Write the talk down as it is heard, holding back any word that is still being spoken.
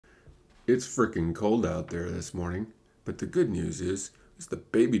It's frickin' cold out there this morning, but the good news is the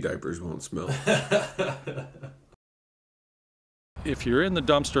baby diapers won't smell. If you're in the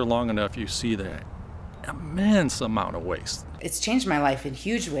dumpster long enough, you see that immense amount of waste. It's changed my life in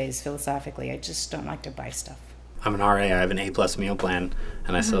huge ways philosophically. I just don't like to buy stuff. I'm an RA, I have an A+ meal plan,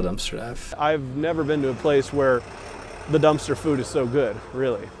 and I sell dumpster dive. I've never been to a place where the dumpster food is so good,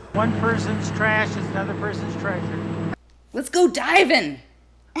 really. One person's trash is another person's treasure. Let's go diving!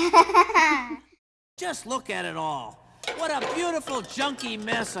 Just look at it all. What a beautiful junky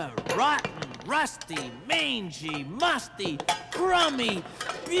mess of rotten, rusty, mangy, musty, crummy,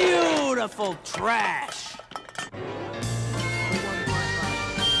 beautiful trash.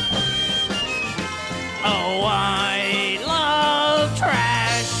 Oh, I love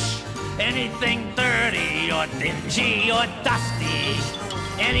trash. Anything dirty or dingy or dusty.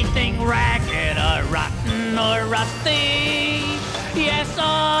 Anything ragged or rotten or rusty. Yes,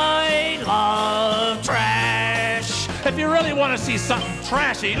 I love trash. If you really want to see something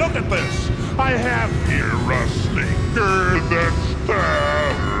trashy, look at this. I have here a sneaker that's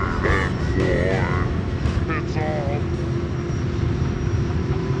tattered and worn. It's all...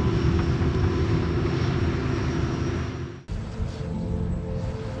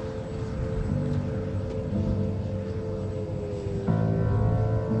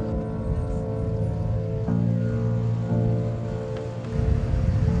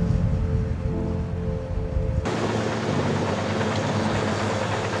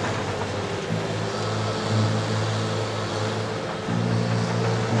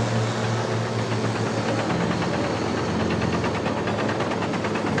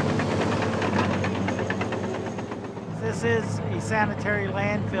 This is a sanitary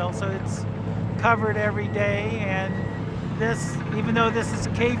landfill, so it's covered every day, and this, even though this is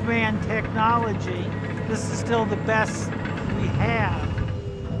caveman technology, this is still the best we have.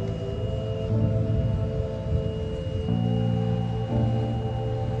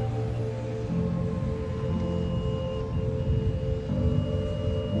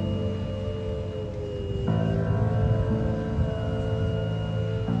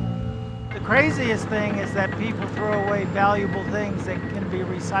 The craziest thing is that people throw away valuable things that can be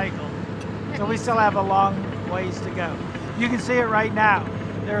recycled. So we still have a long ways to go. You can see it right now.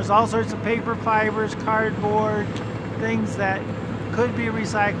 There's all sorts of paper fibers, cardboard, things that could be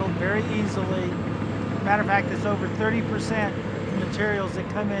recycled very easily. Matter of fact, it's over 30% of the materials that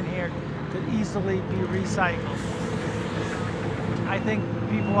come in here could easily be recycled. I think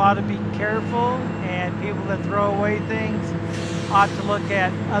people ought to be careful, and people that throw away things ought to look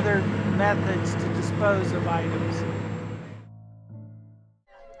at other methods to dispose of items.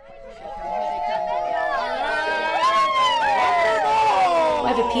 I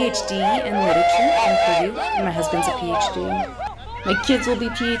have a PhD in literature in Purdue, and my husband's a PhD. My kids will be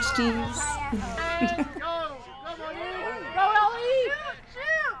PhDs.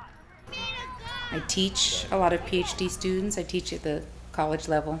 I teach a lot of PhD students. I teach at the college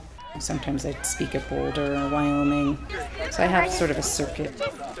level. Sometimes I speak at Boulder or Wyoming. So I have sort of a circuit.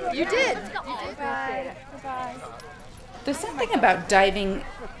 You did! Bye. Bye. There's something about diving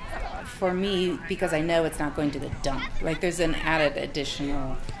for me because I know it's not going to the dump. Like there's an added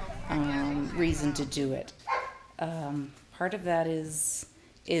additional reason to do it. Part of that is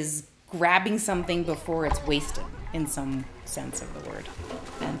grabbing something before it's wasted in some sense of the word.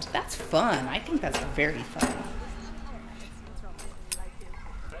 And that's fun. I think that's very fun.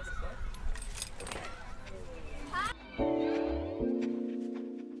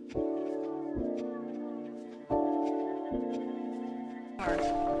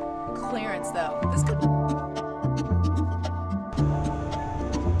 Clearance though. This could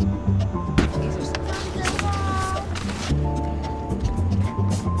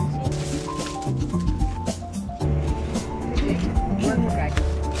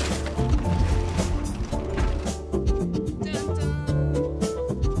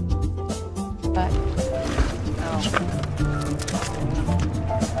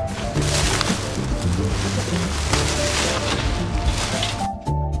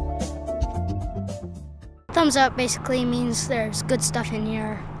Thumbs up basically means there's good stuff in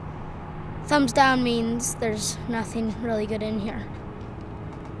here. Thumbs down means there's nothing really good in here.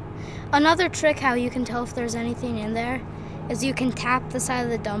 Another trick how you can tell if there's anything in there is you can tap the side of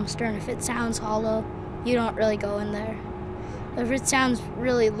the dumpster, and if it sounds hollow, you don't really go in there. If it sounds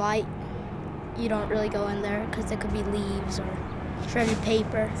really light, you don't really go in there because it could be leaves or shredded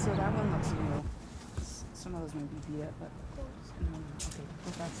paper. So that one looks new. Some of those might be beat up, but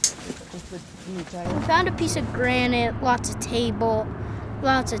okay. We found a piece of granite, lots of tables,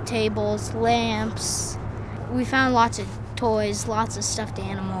 lamps. We found lots of toys, lots of stuffed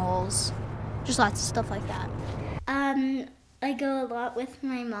animals, just lots of stuff like that. I go a lot with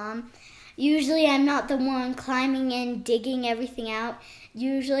my mom. Usually I'm not the one climbing in, digging everything out.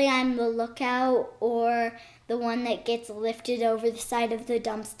 Usually I'm the lookout or the one that gets lifted over the side of the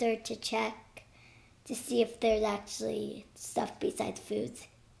dumpster to check to see if there's actually stuff besides foods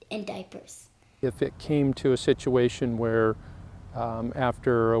and diapers. If it came to a situation where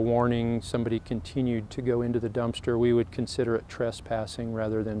after a warning somebody continued to go into the dumpster, we would consider it trespassing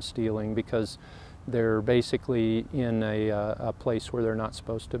rather than stealing, because they're basically in a place where they're not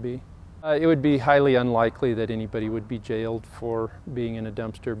supposed to be. It would be highly unlikely that anybody would be jailed for being in a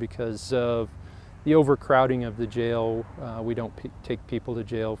dumpster because of the overcrowding of the jail. We don't take people to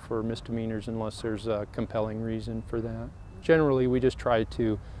jail for misdemeanors unless there's a compelling reason for that. Generally, we just try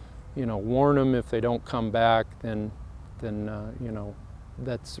to, warn them. If they don't come back, then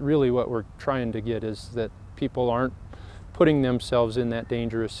that's really what we're trying to get, is that people aren't putting themselves in that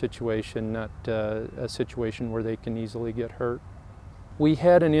dangerous situation, not a situation where they can easily get hurt. We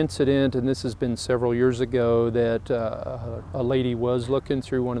had an incident, and this has been several years ago, that a lady was looking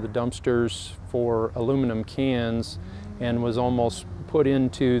through one of the dumpsters for aluminum cans and was almost put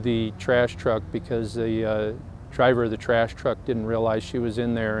into the trash truck because the driver of the trash truck didn't realize she was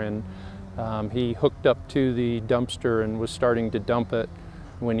in there, and he hooked up to the dumpster and was starting to dump it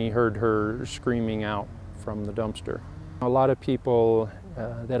when he heard her screaming out from the dumpster. A lot of people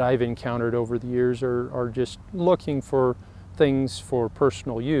that I've encountered over the years are just looking for things for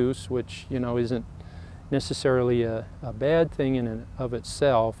personal use, which isn't necessarily a bad thing in and of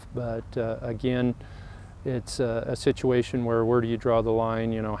itself, but again, it's a situation where do you draw the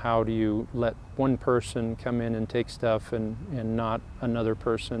line? How do you let one person come in and take stuff and not another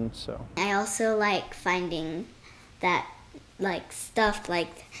person? So I also like finding that stuff,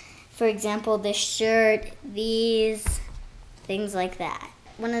 for example, this shirt, these things like that.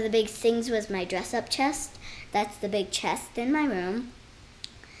 One of the big things was my dress-up chest. That's the big chest in my room,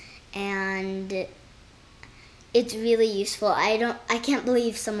 and it's really useful. I can't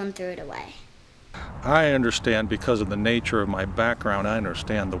believe someone threw it away. I understand, because of the nature of my background, I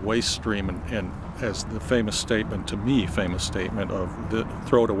understand the waste stream, and as the famous statement of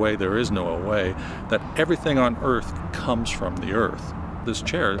throw it away, there is no away, that everything on earth comes from the earth. This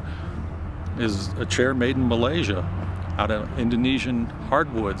chair is a chair made in Malaysia out of Indonesian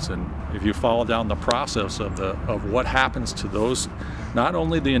hardwoods, and if you follow down the process of what happens to those, not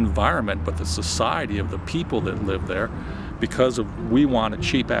only the environment but the society of the people that live there, because we want a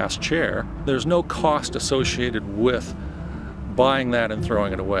cheap-ass chair, there's no cost associated with buying that and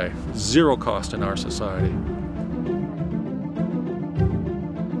throwing it away. Zero cost in our society.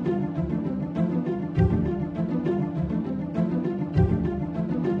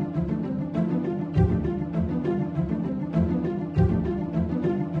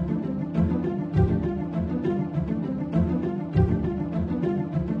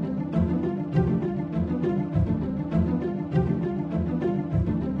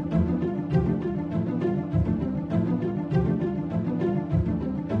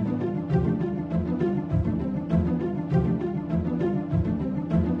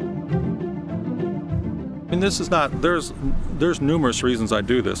 There's numerous reasons I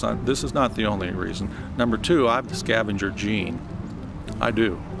do this. This is not the only reason. Number two, I have the scavenger gene. I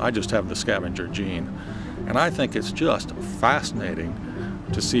do. I just have the scavenger gene. And I think it's just fascinating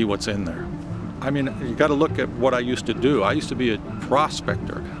to see what's in there. I mean, you got to look at what I used to do. I used to be a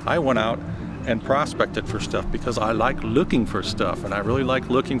prospector. I went out and prospected for stuff because I like looking for stuff, and I really like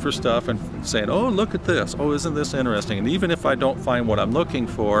looking for stuff and saying, oh, look at this. Oh, isn't this interesting? And even if I don't find what I'm looking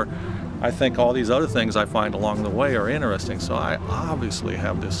for, I think all these other things I find along the way are interesting. So I obviously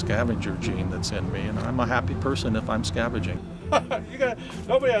have this scavenger gene that's in me, and I'm a happy person if I'm scavenging.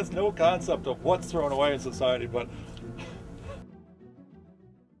 Nobody has no concept of what's thrown away in society, but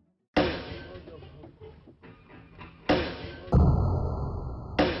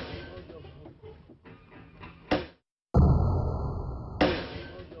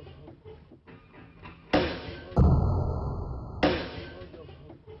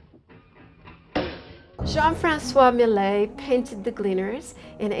Jean-Francois Millet painted The Gleaners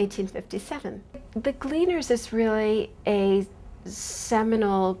in 1857. The Gleaners is really a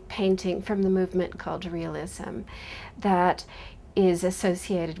seminal painting from the movement called realism that is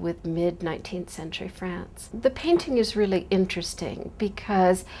associated with mid-19th century France. The painting is really interesting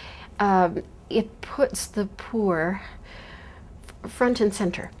because it puts the poor front and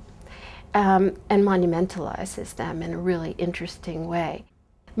center and monumentalizes them in a really interesting way.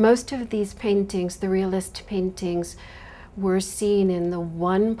 Most of these paintings, the realist paintings, were seen in the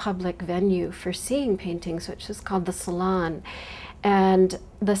one public venue for seeing paintings, which is called the Salon. And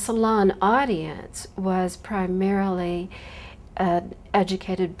the Salon audience was primarily an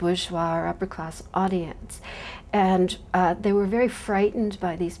educated bourgeois or upper class audience. And they were very frightened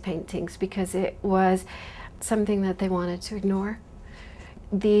by these paintings because it was something that they wanted to ignore.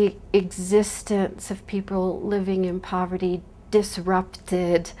 The existence of people living in poverty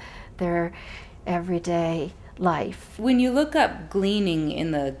disrupted their everyday life. When you look up gleaning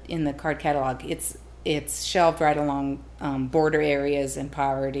in the card catalog, it's shelved right along border areas and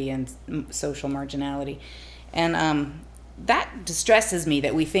poverty and social marginality, and that distresses me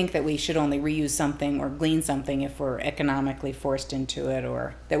that we think that we should only reuse something or glean something if we're economically forced into it,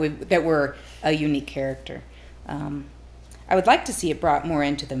 or that we're a unique character. I would like to see it brought more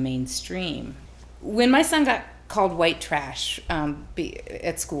into the mainstream. When my son got called white trash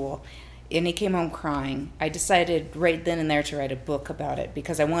at school, and he came home crying, I decided right then and there to write a book about it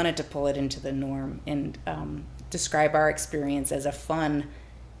because I wanted to pull it into the norm and describe our experience as a fun,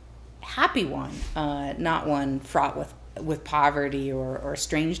 happy one, not one fraught with poverty or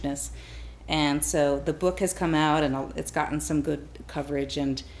strangeness. And so the book has come out and it's gotten some good coverage,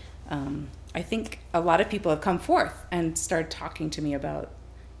 and I think a lot of people have come forth and started talking to me about,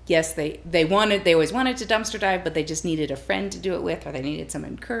 yes, they always wanted to dumpster dive, but they just needed a friend to do it with, or they needed some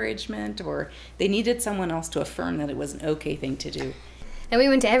encouragement, or they needed someone else to affirm that it was an okay thing to do. And we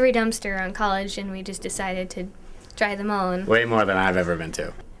went to every dumpster on college, and we just decided to try them all. And way more than I've ever been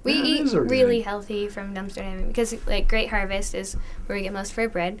to. We eat really healthy from dumpster diving because, like, Great Harvest is where we get most of our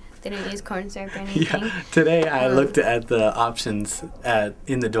bread. They don't use corn syrup or anything. Yeah. Today I looked at the options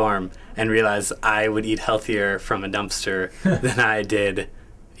in the dorm and realized I would eat healthier from a dumpster than I did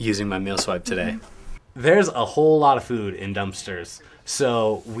using my meal swipe today. There's a whole lot of food in dumpsters,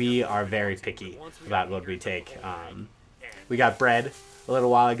 so we are very picky about what we take. We got bread a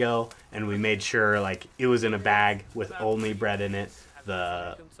little while ago, and we made sure like it was in a bag with only bread in it.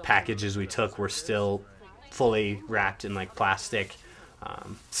 The packages we took were still fully wrapped in like plastic,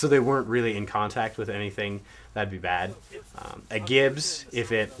 so they weren't really in contact with anything that'd be bad. A Gibbs,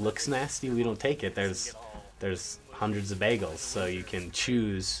 if it looks nasty, we don't take it. There's hundreds of bagels, so you can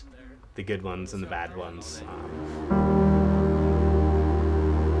choose the good ones and the bad ones.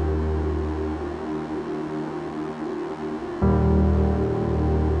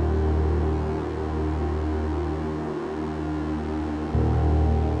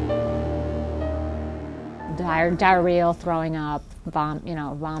 Diarrhea, throwing up,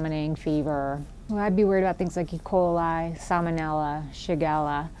 vomiting, fever. Well, I'd be worried about things like E. coli, Salmonella,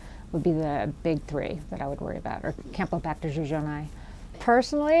 Shigella would be the big three that I would worry about, or Campylobacter jejuni.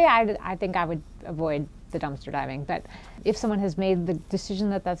 Personally, I think I would avoid the dumpster diving, but if someone has made the decision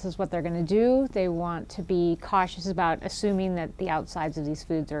that this is what they're going to do, they want to be cautious about assuming that the outsides of these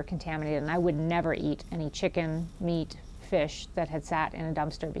foods are contaminated, and I would never eat any chicken, meat, fish that had sat in a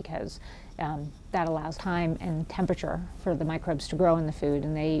dumpster because that allows time and temperature for the microbes to grow in the food,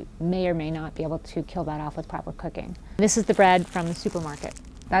 and they may or may not be able to kill that off with proper cooking. This is the bread from the supermarket.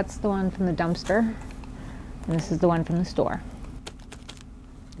 That's the one from the dumpster, and this is the one from the store.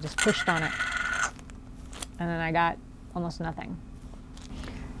 I just pushed on it, and then I got almost nothing.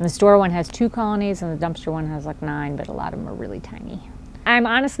 And the store one has 2 colonies, and the dumpster one has like 9, but a lot of them are really tiny.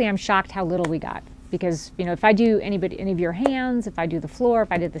 I'm shocked how little we got. Because, if I do any of your hands, if I do the floor,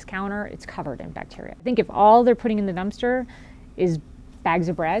 if I did this counter, it's covered in bacteria. I think if all they're putting in the dumpster is bags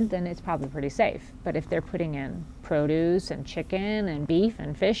of bread, then it's probably pretty safe. But if they're putting in produce and chicken and beef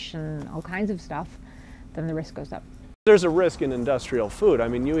and fish and all kinds of stuff, then the risk goes up. There's a risk in industrial food. I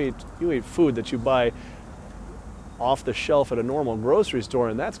mean, you eat food that you buy off the shelf at a normal grocery store,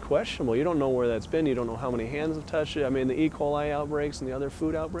 and that's questionable. You don't know where that's been. You don't know how many hands have touched it. I mean, the E. coli outbreaks and the other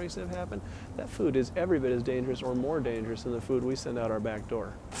food outbreaks that have happened, that food is every bit as dangerous or more dangerous than the food we send out our back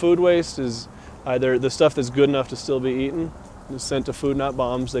door. Food waste is either the stuff that's good enough to still be eaten, is sent to Food Not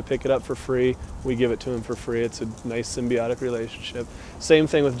Bombs. They pick it up for free. We give it to them for free. It's a nice symbiotic relationship. Same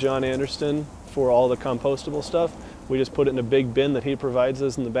thing with John Anderson for all the compostable stuff. We just put it in a big bin that he provides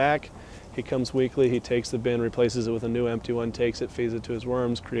us in the back. He comes weekly, he takes the bin, replaces it with a new empty one, takes it, feeds it to his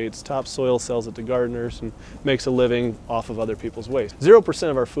worms, creates topsoil, sells it to gardeners, and makes a living off of other people's waste. 0%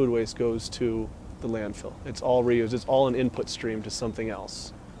 of our food waste goes to the landfill. It's all reused. It's all an input stream to something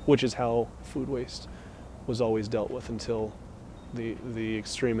else, which is how food waste was always dealt with until the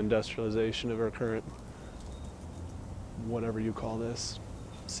extreme industrialization of our current, whatever you call this,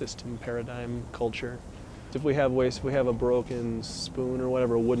 system, paradigm, culture. If we have waste, if we have a broken spoon or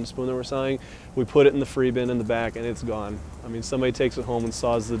whatever, a wooden spoon that we're selling, we put it in the free bin in the back and it's gone. I mean, somebody takes it home and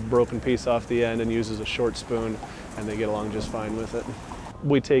saws the broken piece off the end and uses a short spoon and they get along just fine with it.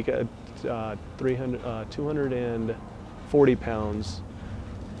 We take 240 pounds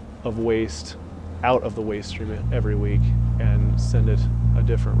of waste out of the waste stream every week and send it a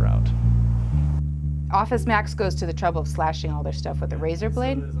different route. Office Max goes to the trouble of slashing all their stuff with a razor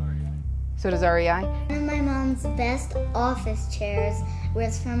blade. So does REI. One of my mom's best office chairs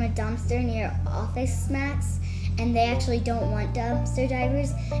was from a dumpster near Office Max, and they actually don't want dumpster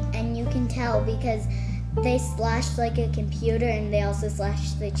divers, and you can tell because they slashed like a computer and they also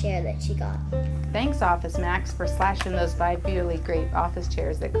slashed the chair that she got. Thanks, Office Max, for slashing those 5 really great office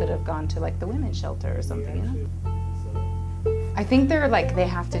chairs that could have gone to like the women's shelter or something, you know? I think they're like, they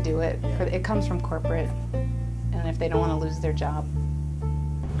have to do it. It comes from corporate, and if they don't want to lose their job.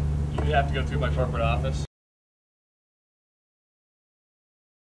 You have to go through my corporate office.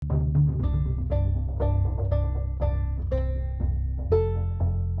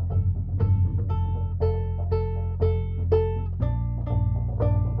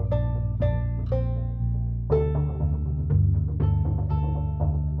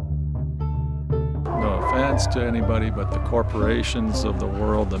 No offense to anybody, but the corporations of the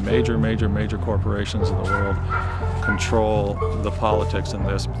world, the major corporations of the world, control the politics in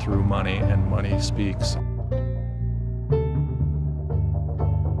this through money, and money speaks.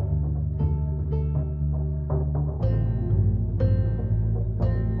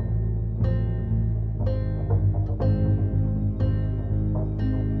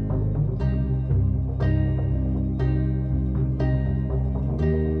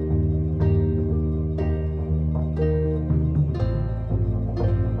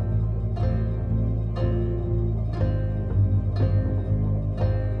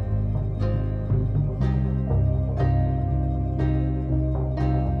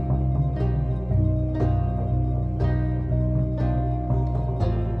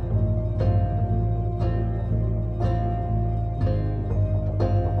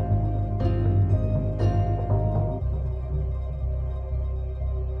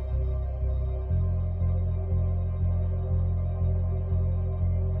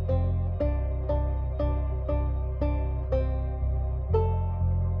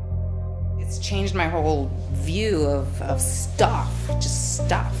 It's changed my whole view of stuff, just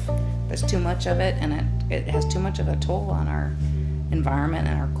stuff. There's too much of it, and it has too much of a toll on our environment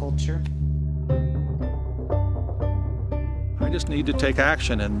and our culture. I just need to take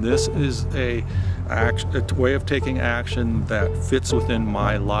action, and this is a way of taking action that fits within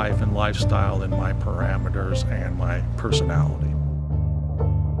my life and lifestyle and my parameters and my personality.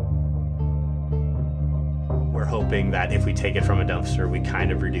 We're hoping that if we take it from a dumpster, we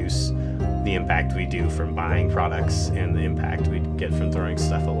kind of reduce the impact we do from buying products and the impact we get from throwing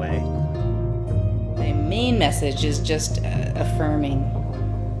stuff away. My main message is just affirming,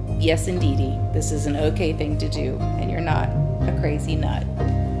 yes, indeedy, this is an okay thing to do, and you're not a crazy nut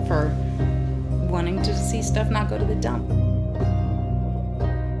for wanting to see stuff not go to the dump.